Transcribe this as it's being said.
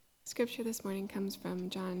Scripture this morning comes from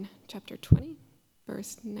John chapter 20,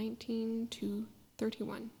 verse 19 to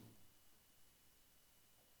 31.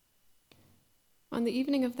 On the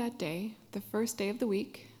evening of that day, the first day of the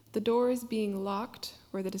week, the doors being locked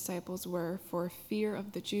where the disciples were for fear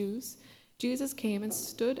of the Jews, Jesus came and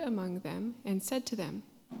stood among them and said to them,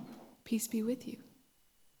 "Peace be with you."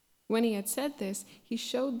 When he had said this, he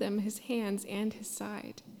showed them his hands and his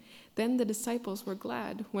side. Then the disciples were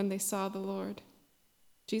glad when they saw the Lord.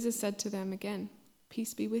 Jesus said to them again,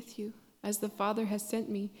 "Peace be with you. As the Father has sent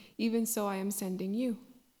me, even so I am sending you."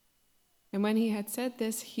 And when he had said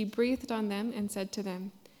this, he breathed on them and said to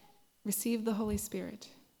them, "Receive the Holy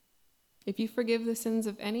Spirit. If you forgive the sins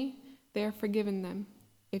of any, they are forgiven them.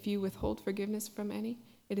 If you withhold forgiveness from any,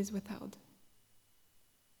 it is withheld."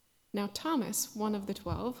 Now Thomas, one of the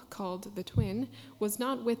 12, called the twin, was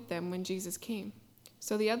not with them when Jesus came.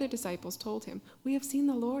 So the other disciples told him, "We have seen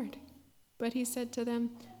the Lord." But he said to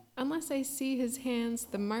them, "Unless I see his hands,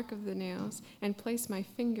 the mark of the nails, and place my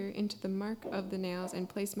finger into the mark of the nails, and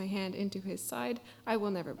place my hand into his side, I will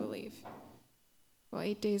never believe." Well,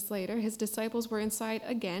 8 days later, his disciples were inside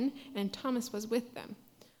again, and Thomas was with them.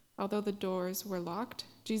 Although the doors were locked,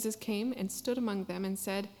 Jesus came and stood among them and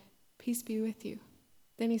said, "Peace be with you."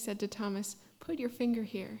 Then he said to Thomas, "Put your finger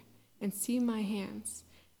here, and see my hands,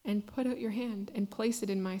 and put out your hand and place it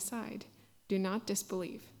in my side. Do not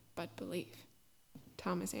disbelieve, but believe."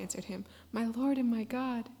 Thomas answered him, "My Lord and my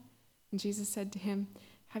God." And Jesus said to him,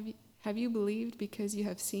 Have you believed because you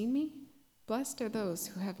have seen me? Blessed are those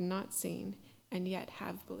who have not seen and yet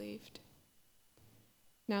have believed.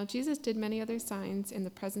 Now Jesus did many other signs in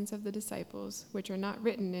the presence of the disciples, which are not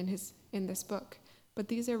written in this book, but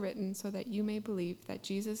these are written so that you may believe that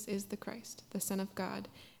Jesus is the Christ, the Son of God,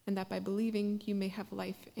 and that by believing you may have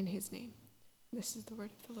life in his name. This is the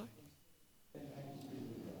word of the Lord.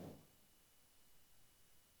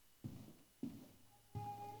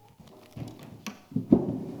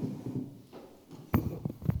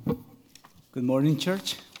 Good morning,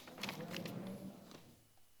 church.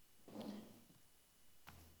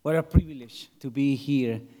 What a privilege to be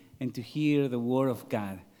here and to hear the word of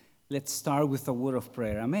God. Let's start with a word of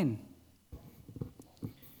prayer. Amen.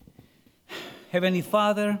 Heavenly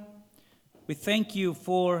Father, we thank you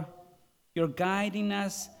for your guiding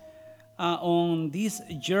us on this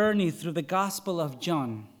journey through the Gospel of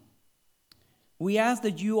John. We ask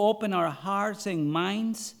that you open our hearts and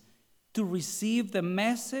minds to receive the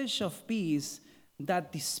message of peace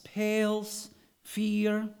that dispels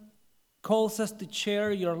fear, calls us to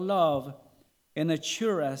share your love, and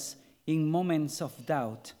assure us in moments of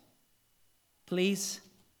doubt. Please,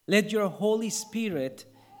 let your Holy Spirit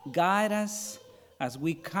guide us as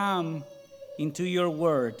we come into your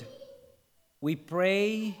word. We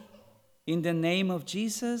pray in the name of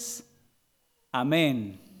Jesus.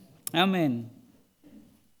 Amen. Amen.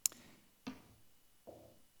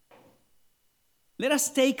 Let us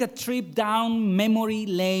take a trip down memory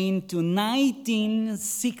lane to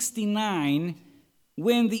 1969,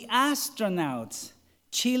 when the astronauts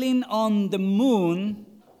chilling on the moon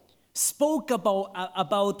spoke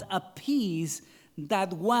about a peace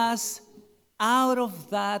that was out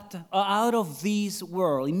of this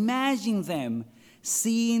world. Imagine them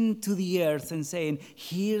seeing to the earth and saying,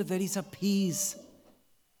 "Here there is a peace."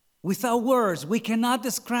 Without words, we cannot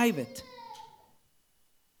describe it.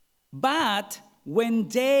 But when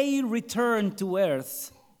they returned to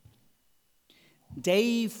earth,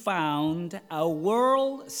 they found a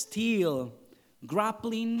world still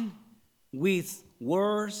grappling with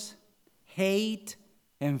wars, hate,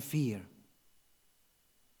 and fear.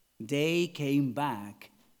 They came back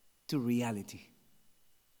to reality.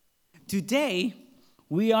 Today,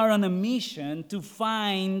 we are on a mission to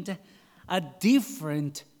find a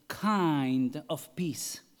different kind of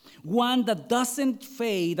peace. One that doesn't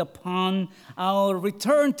fade upon our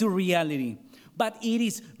return to reality, but it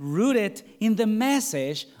is rooted in the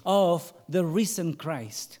message of the risen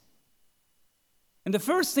Christ. And the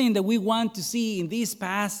first thing that we want to see in this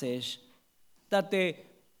passage, that the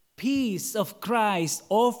peace of Christ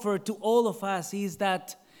offered to all of us, is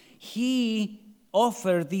that he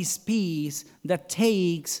offered this peace that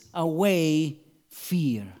takes away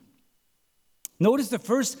fear. Notice the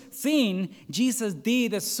first thing Jesus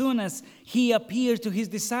did as soon as he appeared to his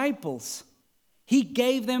disciples. He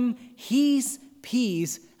gave them his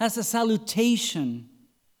peace as a salutation.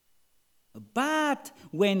 But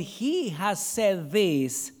when he has said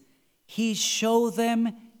this, he showed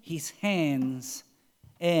them his hands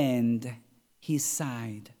and his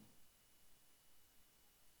side.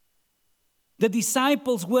 The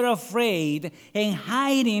disciples were afraid and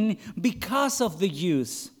hiding because of the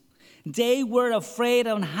Jews. They were afraid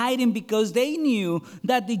and hiding because they knew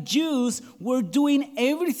that the Jews were doing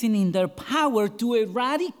everything in their power to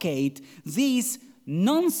eradicate this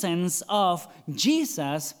nonsense of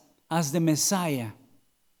Jesus as the Messiah.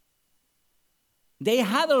 They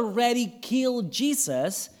had already killed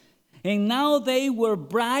Jesus, and now they were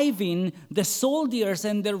bribing the soldiers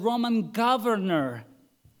and the Roman governor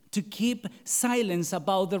to keep silence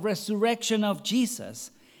about the resurrection of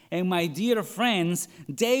Jesus. And my dear friends,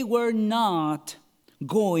 they were not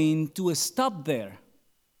going to stop there.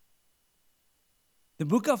 The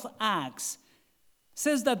book of Acts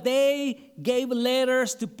says that they gave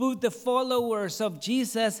letters to put the followers of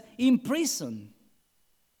Jesus in prison.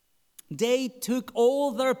 They took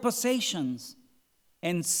all their possessions,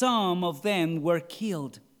 and some of them were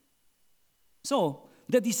killed. So,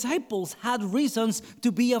 the disciples had reasons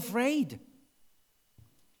to be afraid.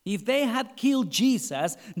 If they had killed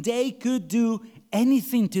Jesus, they could do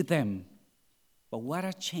anything to them. But what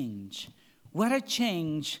a change. What a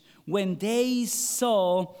change when they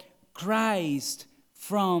saw Christ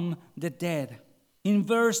from the dead. In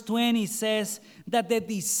verse 20 says that the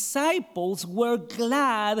disciples were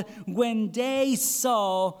glad when they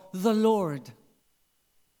saw the Lord.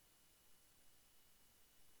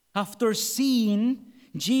 After seeing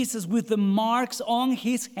Jesus with the marks on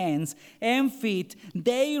his hands and feet,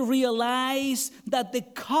 they realized that the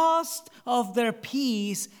cost of their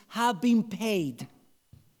peace had been paid.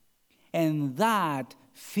 And that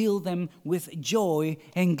filled them with joy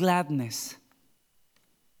and gladness.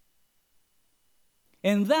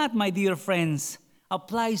 And that, my dear friends,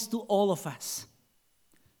 applies to all of us.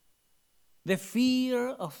 The fear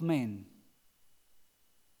of men.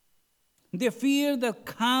 The fear that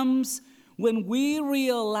comes when we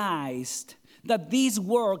realized that this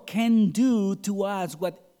world can do to us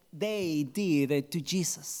what they did to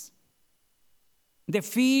Jesus. The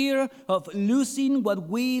fear of losing what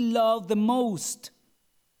we love the most,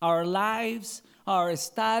 our lives, our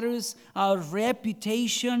status, our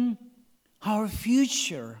reputation, our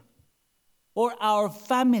future, or our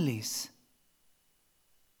families.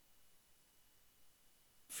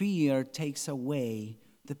 Fear takes away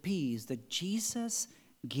the peace that Jesus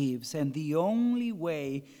gives, and the only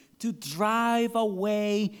way to drive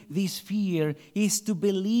away this fear is to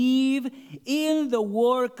believe in the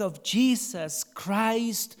work of Jesus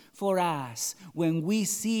Christ for us when we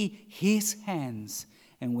see his hands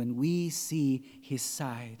and when we see his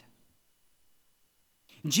side.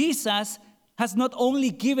 Jesus has not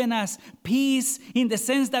only given us peace in the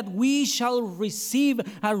sense that we shall receive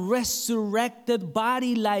a resurrected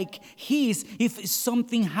body like his if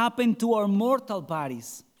something happened to our mortal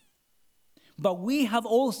bodies. But we have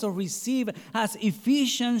also received, as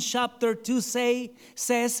Ephesians chapter 2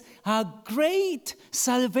 says, a great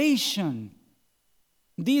salvation.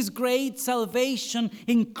 This great salvation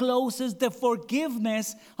encloses the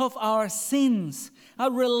forgiveness of our sins,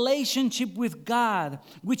 a relationship with God,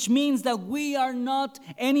 which means that we are not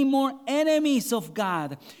anymore enemies of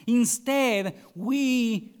God. Instead,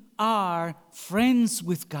 we are friends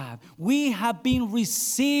with God. We have been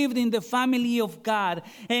received in the family of God.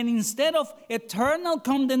 And instead of eternal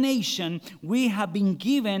condemnation, we have been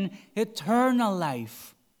given eternal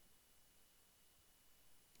life.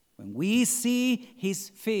 When we see his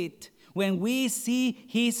feet, when we see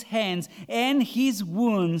his hands and his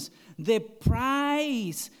wounds, the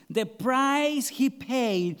price he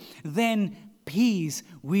paid, then peace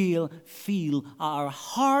will fill our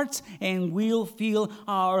hearts and will fill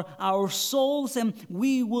our souls, and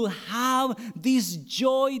we will have this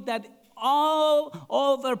joy that all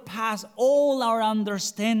overpass all our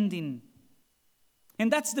understanding.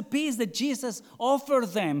 And that's the peace that Jesus offered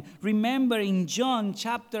them. Remember in John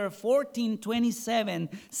chapter 14:27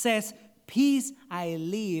 says, "Peace I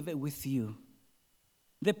leave with you.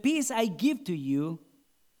 The peace I give to you,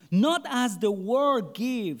 not as the world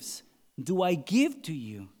gives, do I give to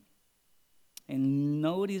you." And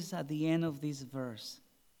notice at the end of this verse,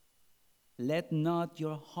 "Let not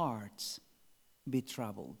your hearts be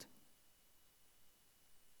troubled."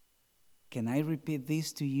 Can I repeat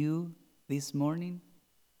this to you this morning?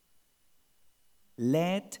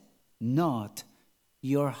 Let not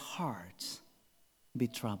your hearts be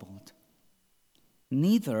troubled,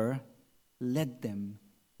 neither let them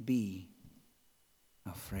be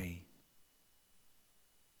afraid.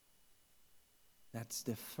 That's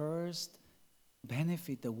the first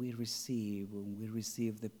benefit that we receive when we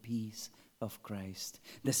receive the peace of Christ.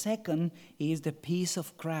 The second is the peace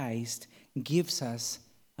of Christ gives us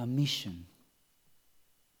a mission.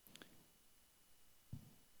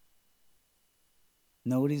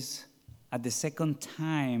 Notice at the second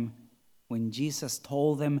time when Jesus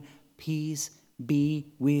told them, peace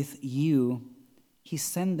be with you. He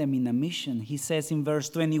sent them in a mission. He says in verse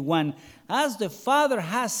 21, as the Father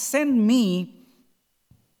has sent me,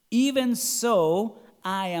 even so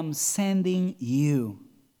I am sending you.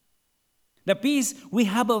 The peace we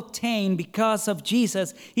have obtained because of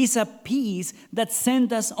Jesus is a peace that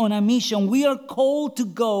sent us on a mission. We are called to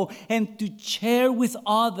go and to share with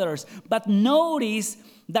others. But notice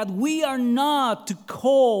that we are not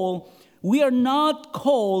called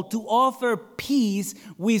to offer peace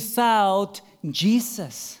without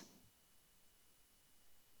Jesus.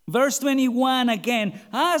 Verse 21 again,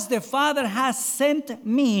 as the Father has sent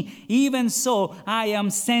me, even so I am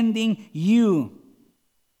sending you.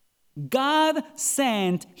 God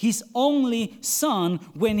sent His only Son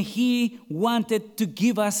when He wanted to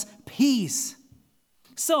give us peace.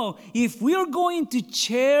 So, if we are going to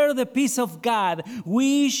share the peace of God,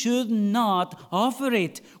 we should not offer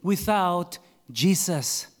it without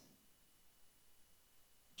Jesus.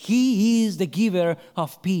 He is the giver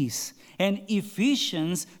of peace. And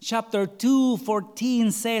Ephesians chapter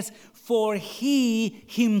 2:14 says, for He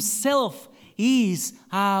Himself is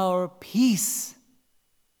our peace,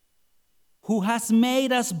 who has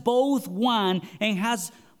made us both one and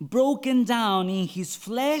has broken down in His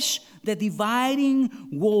flesh the dividing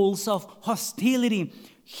walls of hostility.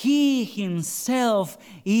 He Himself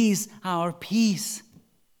is our peace.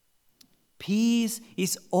 Peace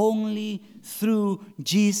is only through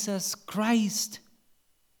Jesus Christ.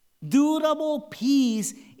 Durable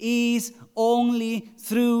peace is only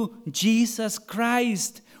through Jesus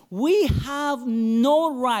Christ. We have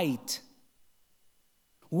no right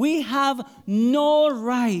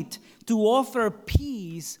to offer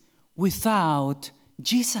peace without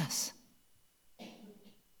Jesus.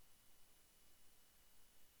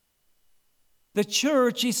 The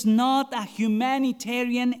church is not a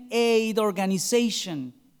humanitarian aid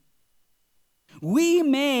organization. We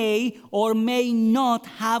may or may not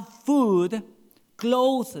have food,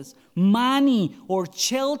 clothes, money, or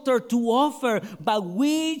shelter to offer, but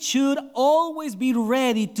we should always be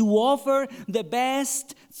ready to offer the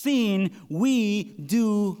best thing we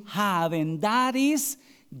do have, and that is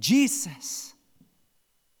Jesus.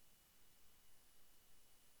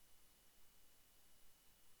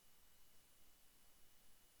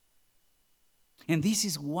 And this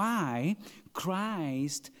is why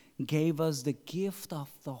Christ gave us the gift of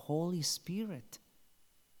the Holy Spirit.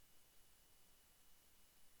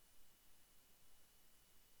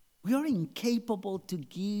 We are incapable to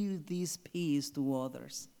give this peace to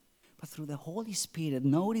others. But through the Holy Spirit,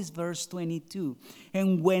 notice verse 22.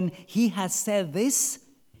 And when He had said this,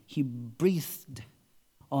 He breathed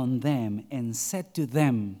on them and said to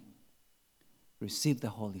them, receive the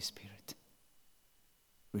Holy Spirit.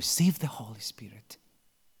 Receive the Holy Spirit.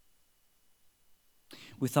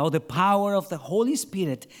 Without the power of the Holy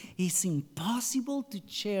Spirit, it's impossible to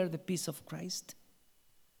share the peace of Christ.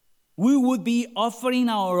 We would be offering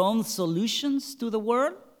our own solutions to the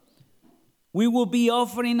world. We will be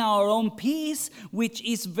offering our own peace, which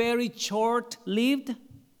is very short-lived.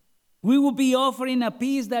 We will be offering a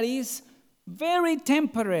peace that is very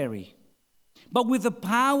temporary. But with the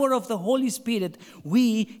power of the Holy Spirit,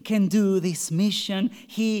 we can do this mission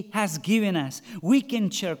He has given us. We can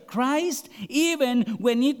share Christ even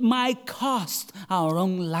when it might cost our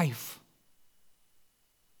own life.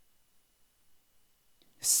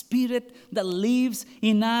 The Spirit that lives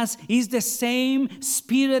in us is the same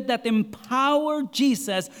Spirit that empowered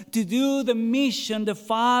Jesus to do the mission the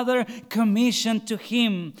Father commissioned to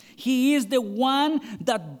Him. He is the one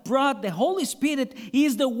that brought, the Holy Spirit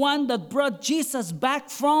is the one that brought Jesus back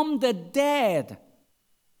from the dead.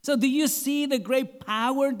 So do you see the great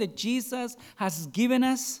power that Jesus has given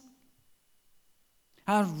us?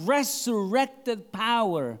 A resurrected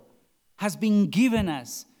power has been given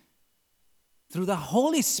us through the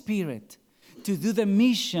Holy Spirit to do the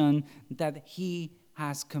mission that He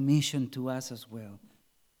has commissioned to us as well.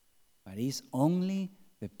 But it's only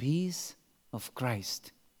the peace of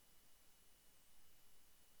Christ.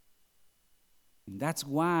 And that's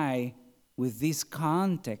why, with this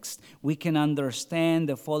context, we can understand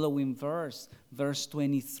the following verse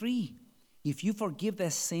 23. If you forgive the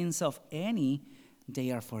sins of any,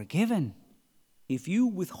 they are forgiven. If you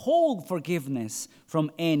withhold forgiveness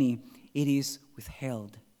from any, it is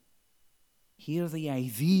withheld. Here the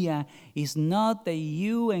idea is not that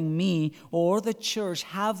you and me or the church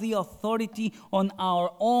have the authority on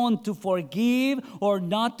our own to forgive or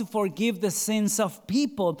not to forgive the sins of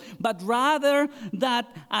people, but rather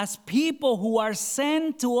that as people who are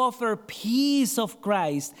sent to offer peace of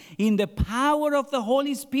Christ in the power of the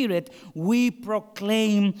Holy Spirit, we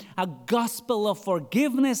proclaim a gospel of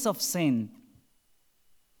forgiveness of sin.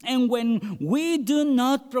 And when we do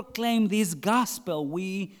not proclaim this gospel,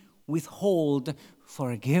 we withhold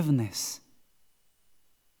forgiveness.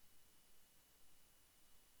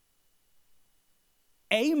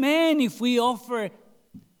 Amen if we offer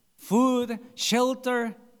food,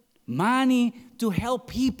 shelter, money to help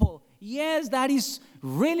people. Yes, that is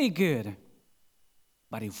really good.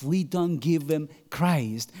 But if we don't give them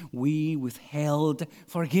Christ, we withheld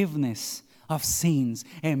forgiveness of sins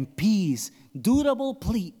and peace, durable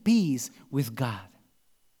peace with God.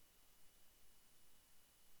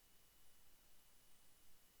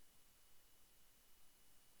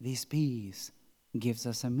 This peace gives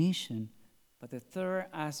us a mission. But the third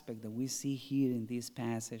aspect that we see here in this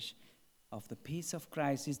passage of the peace of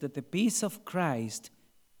Christ is that the peace of Christ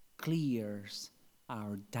clears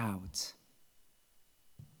our doubts.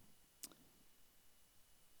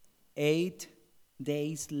 8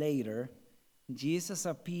 days later, Jesus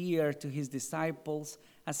appeared to his disciples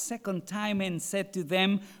a second time and said to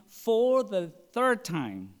them for the third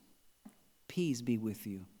time, "Peace be with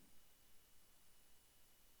you."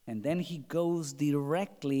 And then he goes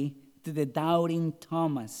directly to the doubting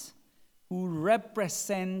Thomas, who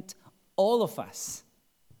represent all of us.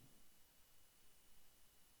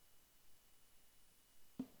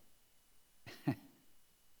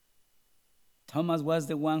 Thomas was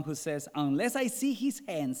the one who says, "Unless I see his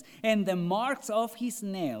hands and the marks of his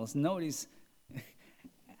nails," notice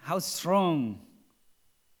how strong,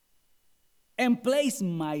 "and place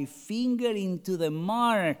my finger into the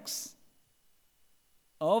marks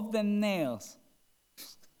of the nails,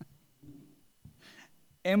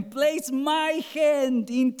 and place my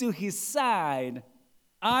hand into his side,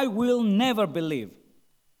 I will never believe."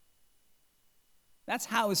 That's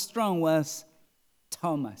how strong was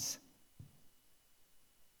Thomas.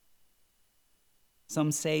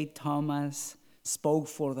 Some say Thomas spoke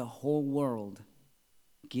for the whole world.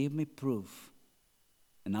 Give me proof,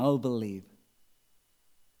 and I'll believe.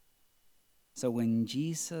 So when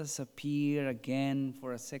Jesus appeared again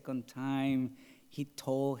for a second time, he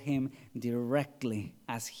told him directly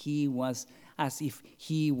as if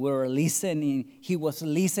he were listening. He was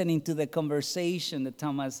listening to the conversation that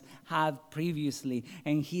Thomas had previously.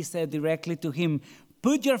 And he said directly to him,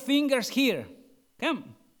 "Put your fingers here.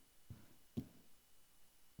 Come.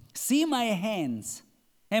 See my hands.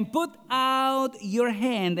 And put out your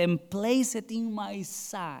hand and place it in my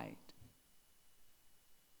side."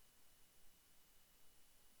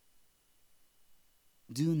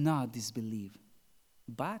 Do not disbelieve,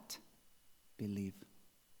 but believe.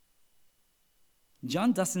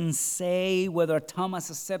 John doesn't say whether Thomas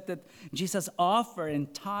accepted Jesus' offer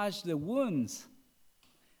and touched the wounds.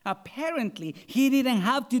 Apparently, he didn't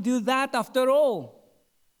have to do that after all.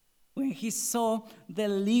 When he saw the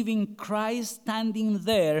living Christ standing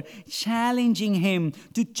there, challenging him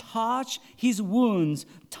to touch his wounds,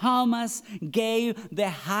 Thomas gave the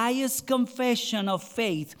highest confession of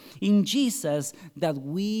faith in Jesus that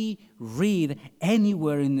we read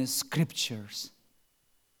anywhere in the scriptures.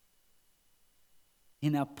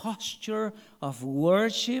 In a posture of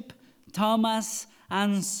worship, Thomas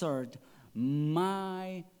answered,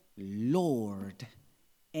 "My Lord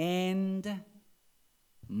and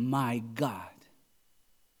my God."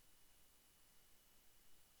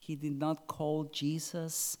 He did not call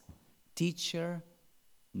Jesus teacher,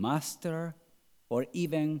 master, or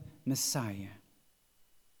even Messiah.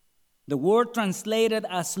 The word translated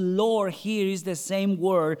as Lord here is the same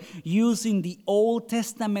word used in the Old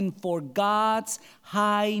Testament for God's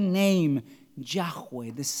high name,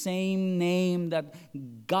 Yahweh, the same name that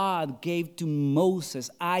God gave to Moses.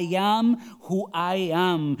 "I am who I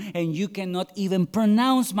am, and you cannot even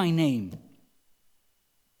pronounce my name."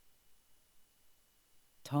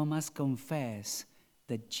 Thomas confessed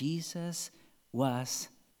that Jesus was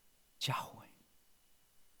Yahweh.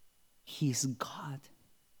 He is God,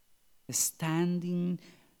 standing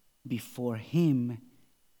before him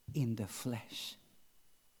in the flesh.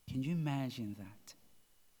 Can you imagine that?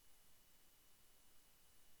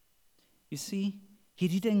 You see, he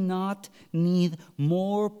did not need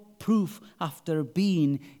more proof after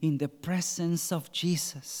being in the presence of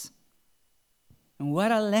Jesus. And what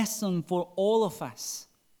a lesson for all of us.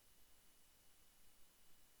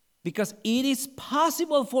 Because it is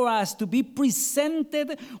possible for us to be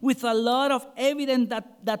presented with a lot of evidence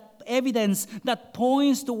that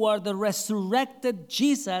points toward the resurrected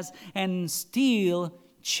Jesus and still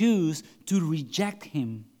choose to reject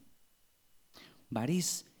him. But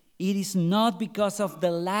it is not because of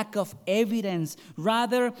the lack of evidence.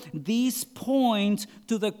 Rather, this points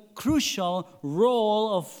to the crucial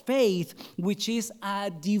role of faith, which is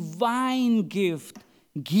a divine gift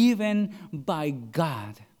given by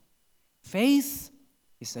God. Faith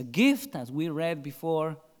is a gift, as we read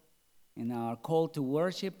before in our call to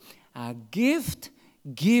worship, a gift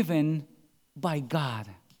given by God.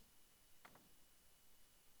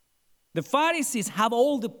 The Pharisees have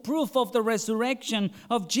all the proof of the resurrection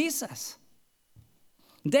of Jesus.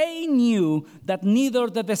 They knew that neither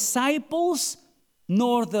the disciples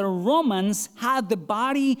nor the Romans had the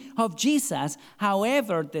body of Jesus.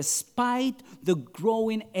 However, despite the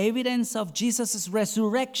growing evidence of Jesus'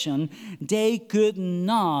 resurrection, they could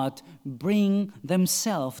not bring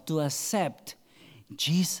themselves to accept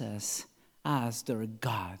Jesus as their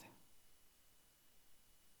God.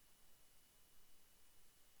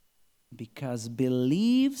 Because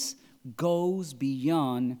beliefs goes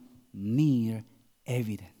beyond mere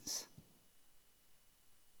evidence.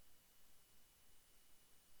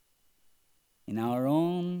 In our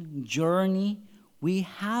own journey, we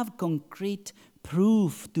have concrete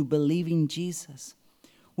proof to believe in Jesus.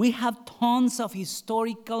 We have tons of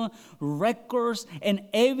historical records and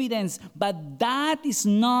evidence, but that is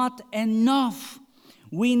not enough.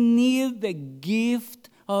 We need the gift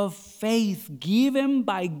of faith given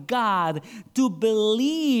by God to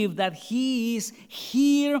believe that He is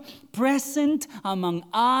here present among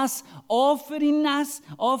us, offering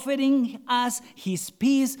us His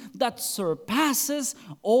peace that surpasses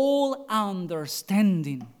all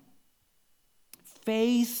understanding.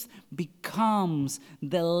 Faith becomes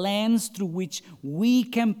the lens through which we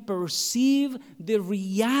can perceive the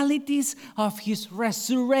realities of His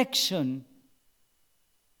resurrection.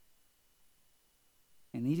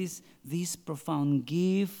 And it is this profound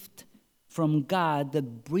gift from God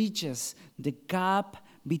that bridges the gap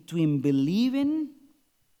between believing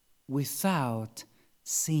without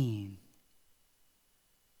seeing.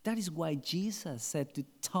 That is why Jesus said to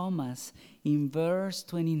Thomas in verse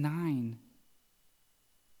 29,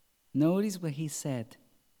 notice what He said.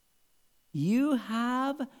 You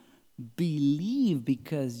have believed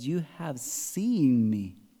because you have seen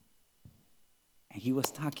me. And He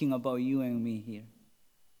was talking about you and me here.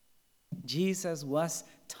 Jesus was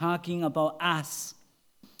talking about us.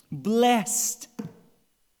 Blessed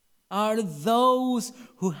are those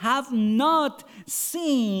who have not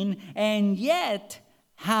seen and yet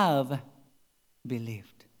have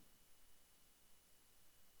believed.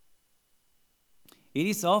 It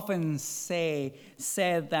is often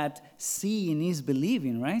said that seeing is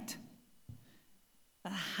believing, right?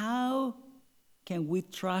 But how can we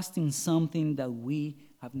trust in something that we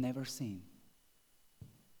have never seen?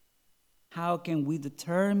 How can we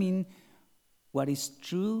determine what is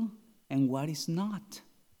true and what is not?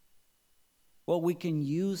 Well, we can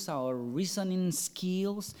use our reasoning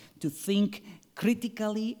skills to think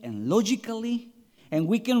critically and logically, and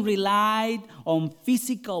we can rely on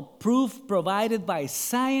physical proof provided by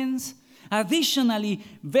science. Additionally,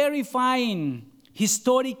 verifying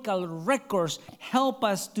historical records help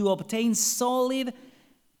us to obtain solid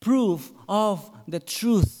proof of the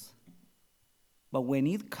truth. But when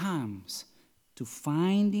it comes to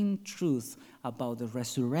finding truth about the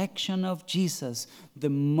resurrection of Jesus, the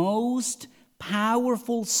most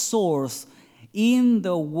powerful source is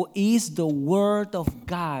the Word of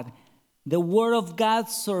God. The Word of God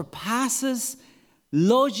surpasses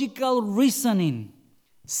logical reasoning,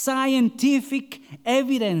 scientific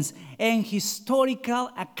evidence, and historical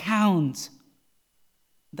accounts.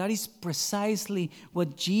 That is precisely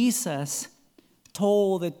what Jesus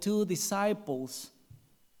told the two disciples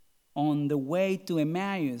on the way to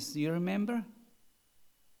Emmaus. Do you remember?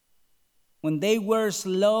 When they were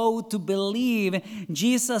slow to believe,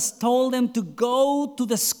 Jesus told them to go to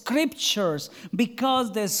the Scriptures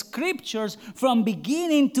because the Scriptures from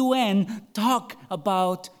beginning to end talk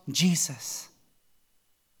about Jesus.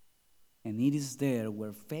 And it is there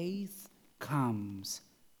where faith comes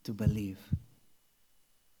to believe.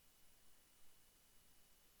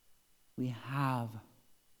 We have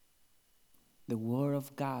the Word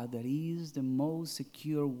of God that is the most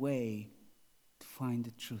secure way to find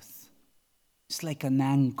the truth. It's like an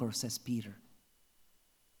anchor, says Peter.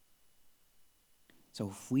 So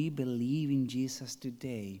if we believe in Jesus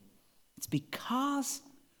today, it's because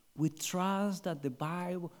we trust what the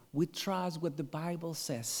Bible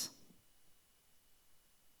says.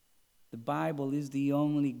 The Bible is the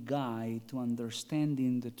only guide to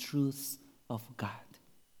understanding the truths of God.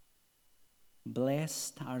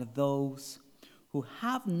 Blessed are those who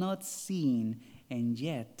have not seen and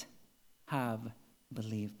yet have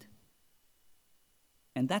believed.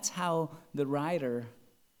 And that's how the writer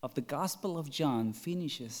of the Gospel of John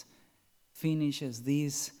finishes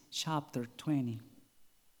this chapter 20.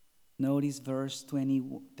 Notice verse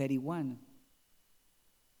 31.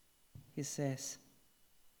 He says,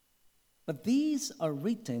 "But these are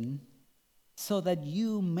written so that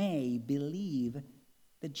you may believe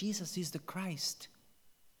that Jesus is the Christ,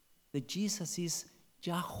 that Jesus is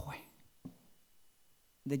Yahweh,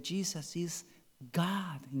 that Jesus is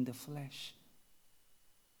God in the flesh,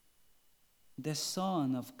 the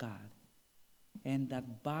Son of God, and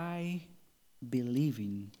that by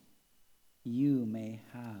believing you may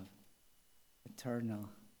have eternal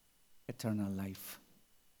life."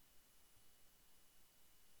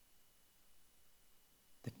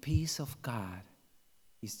 The peace of God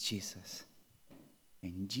is Jesus.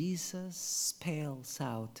 And Jesus spells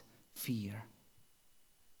out fear.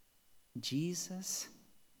 Jesus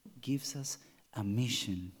gives us a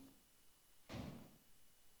mission.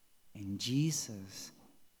 And Jesus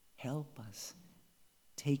helps us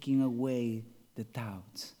taking away the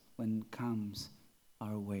doubts when it comes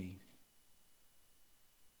our way.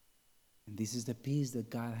 And this is the peace that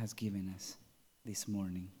God has given us this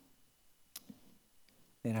morning.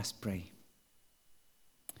 Let us pray.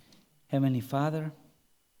 Heavenly Father,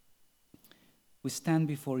 we stand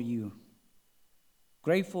before you,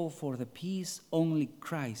 grateful for the peace only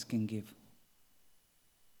Christ can give.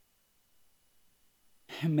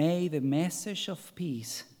 May the message of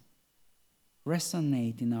peace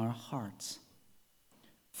resonate in our hearts,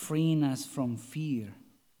 freeing us from fear,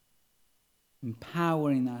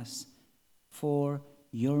 empowering us for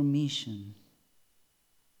your mission,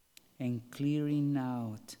 and clearing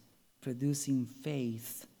out, producing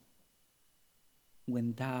faith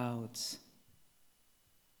when doubts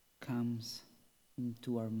comes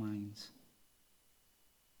into our minds.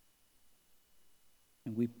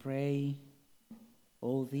 And we pray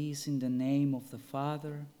all this in the name of the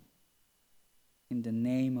Father, in the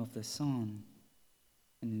name of the Son,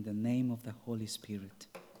 and in the name of the Holy Spirit.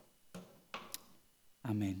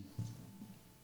 Amen.